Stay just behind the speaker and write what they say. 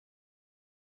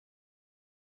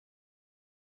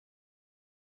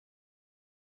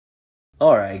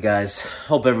Alright guys,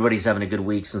 hope everybody's having a good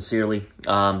week, sincerely.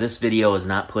 This video is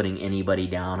not putting anybody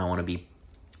down. I want to be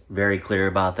very clear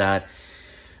about that.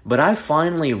 But I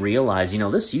finally realized,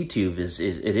 this YouTube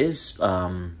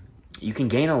you can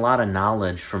gain a lot of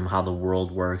knowledge from how the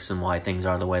world works and why things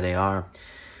are the way they are.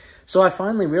 So I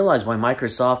finally realized why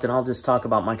Microsoft, and I'll just talk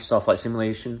about Microsoft Flight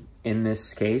Simulation in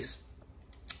this case.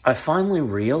 I finally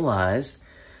realized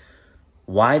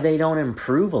why they don't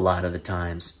improve a lot of the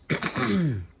times.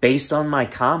 Based on my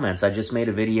comments, I just made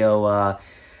a video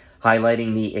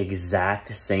highlighting the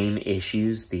exact same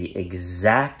issues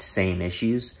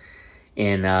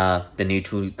in the new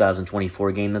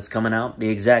 2024 game that's coming out, the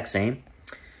exact same.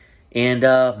 And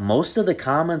most of the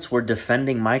comments were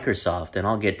defending Microsoft, and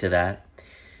I'll get to that.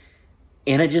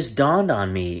 And it just dawned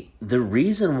on me, the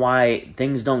reason why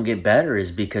things don't get better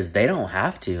is because they don't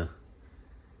have to.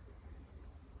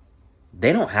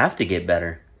 They don't have to get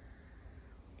better.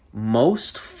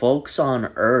 Most folks on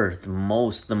Earth,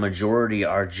 the majority,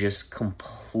 are just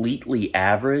completely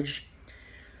average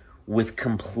with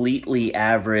completely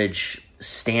average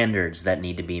standards that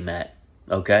need to be met,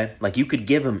 okay? Like, you could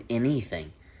give them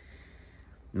anything.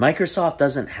 Microsoft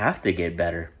doesn't have to get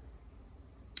better.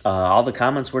 All the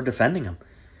comments were defending them.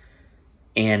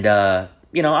 And, I'm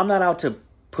not out to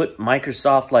put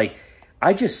Microsoft, like,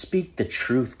 I just speak the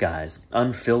truth, guys,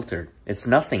 unfiltered. It's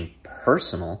nothing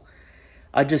personal.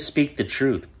 I just speak the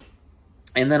truth.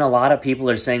 And then a lot of people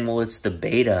are saying, well, it's the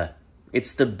beta.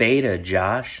 It's the beta,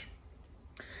 Josh.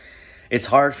 It's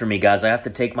hard for me, guys. I have to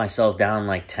take myself down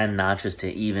like 10 notches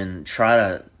to even try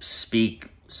to speak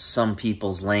some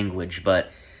people's language. But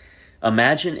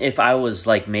imagine if I was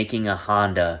like making a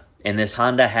Honda, and this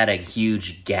Honda had a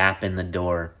huge gap in the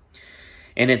door.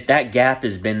 And that gap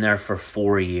has been there for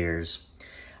 4 years.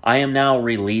 I am now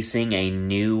releasing a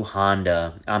new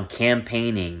Honda. I'm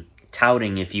campaigning,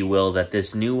 touting, if you will, that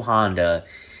this new Honda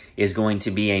is going to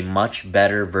be a much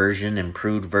better version,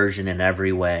 improved version in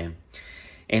every way.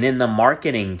 And in the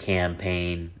marketing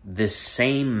campaign, this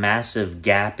same massive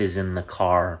gap is in the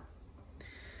car.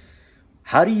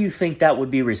 How do you think that would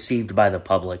be received by the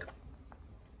public?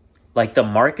 Like, the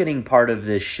marketing part of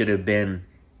this should have been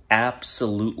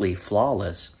absolutely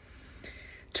flawless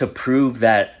to prove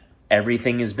that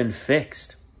everything has been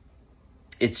fixed.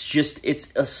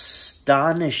 It's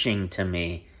astonishing to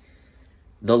me,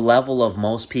 the level of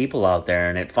most people out there.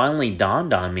 And it finally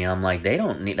dawned on me. I'm like,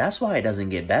 that's why it doesn't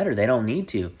get better. They don't need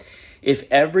to. If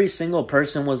every single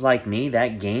person was like me,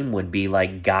 that game would be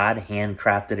like God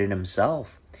handcrafted it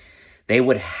himself. They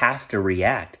would have to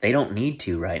react. They don't need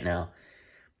to right now,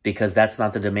 because that's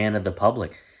not the demand of the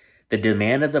public. The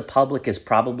demand of the public is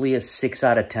probably a 6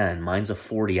 out of 10. Mine's a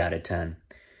 40 out of 10.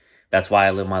 That's why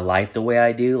I live my life the way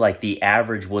I do. Like, the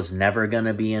average was never going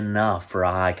to be enough for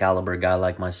a high caliber guy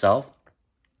like myself.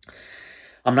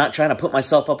 I'm not trying to put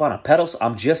myself up on a pedestal.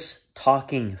 I'm just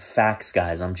talking facts,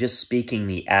 guys. I'm just speaking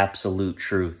the absolute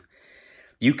truth.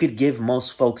 You could give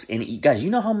most folks any... Guys, you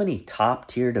know how many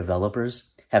top-tier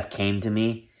developers have came to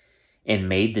me and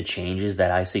made the changes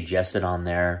that I suggested on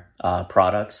their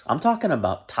products? I'm talking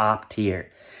about top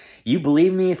tier. You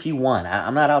believe me if you want.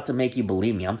 I'm not out to make you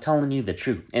believe me. I'm telling you the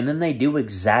truth. And then they do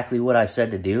exactly what I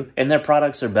said to do, and their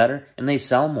products are better, and they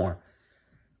sell more.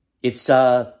 It's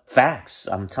facts.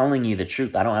 I'm telling you the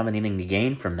truth. I don't have anything to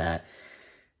gain from that.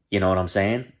 You know what I'm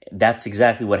saying? That's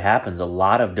exactly what happens. A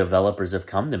lot of developers have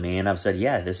come to me, and I've said,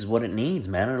 yeah, this is what it needs,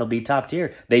 man. It'll be top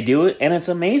tier. They do it, and it's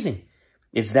amazing.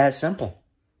 It's that simple.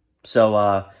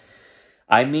 So,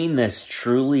 I mean this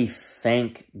truly.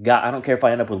 Thank God. I don't care if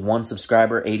I end up with 1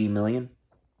 subscriber, 80 million.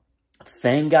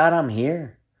 Thank God I'm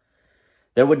here.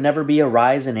 There would never be a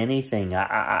rise in anything.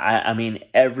 I mean,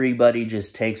 everybody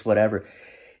just takes whatever.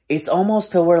 It's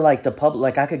almost to where, like, the public,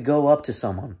 like, I could go up to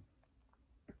someone.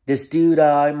 This dude,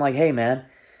 I'm like, hey, man,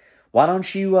 why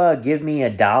don't you give me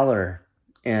 $1,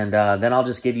 and then I'll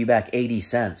just give you back 80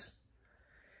 cents.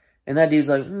 And that dude's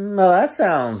like, no, that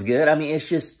sounds good. I mean, it's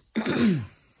just...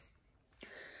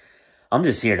 I'm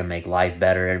just here to make life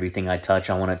better. Everything I touch,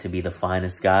 I want it to be the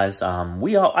finest, guys. I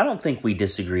don't think we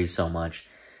disagree so much.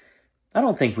 I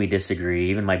don't think we disagree,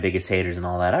 even my biggest haters and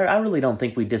all that. I really don't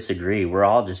think we disagree. We're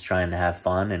all just trying to have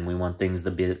fun, and we want things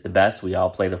to be the best. We all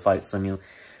play the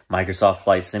Microsoft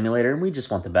Flight Simulator, and we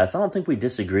just want the best. I don't think we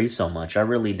disagree so much. I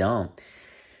really don't.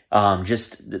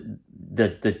 Just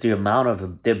the amount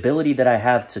of, the ability that I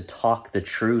have to talk the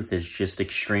truth is just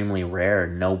extremely rare.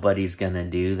 Nobody's going to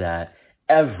do that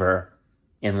ever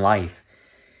in life.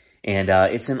 And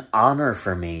it's an honor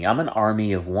for me. I'm an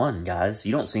army of one, guys.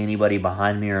 You don't see anybody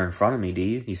behind me or in front of me, do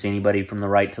you? You see anybody from the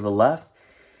right to the left?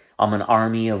 I'm an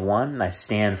army of one. I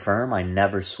stand firm. I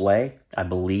never sway. I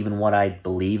believe in what I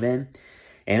believe in.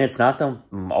 And it's not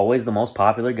always the most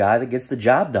popular guy that gets the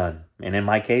job done. And in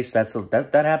my case, that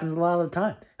happens a lot of the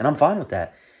time. And I'm fine with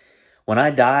that. When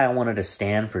I die, I wanted to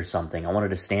stand for something. I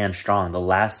wanted to stand strong. The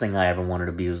last thing I ever wanted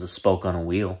to be was a spoke on a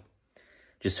wheel.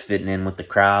 Just fitting in with the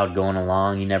crowd, going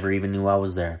along. You never even knew I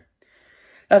was there.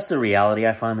 That's the reality.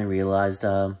 I finally realized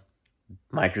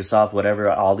Microsoft, whatever,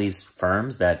 all these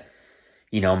firms that,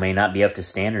 may not be up to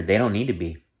standard, they don't need to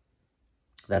be.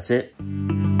 That's it.